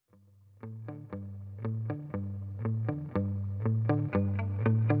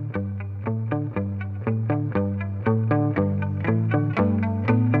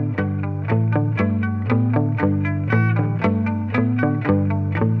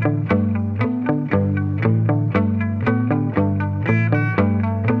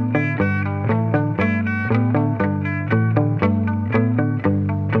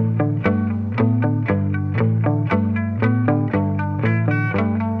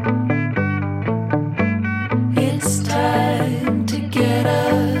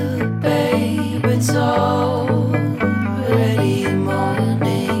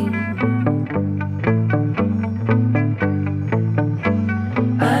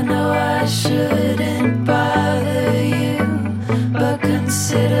I shouldn't bother you, but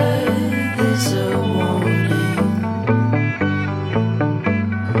consider this a warning.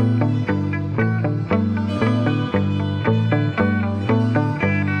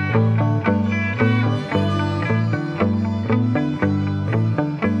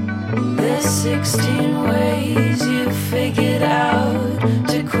 There's 16 ways you figured out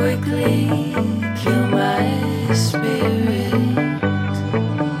to quickly kill my spirit.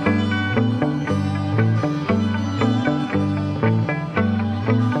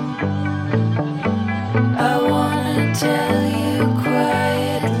 I wanna tell you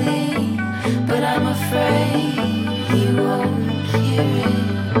quietly, but I'm afraid you won't hear it.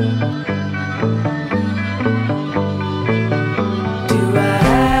 Do I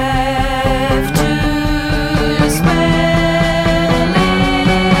have to spell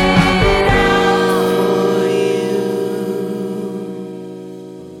it out for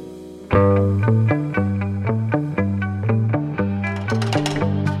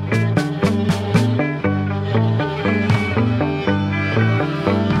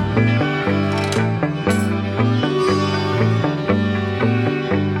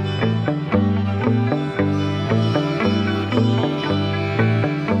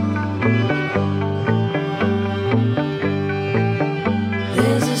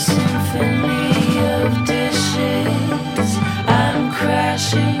There's a symphony of dishes. I'm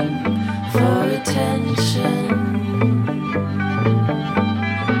crashing for a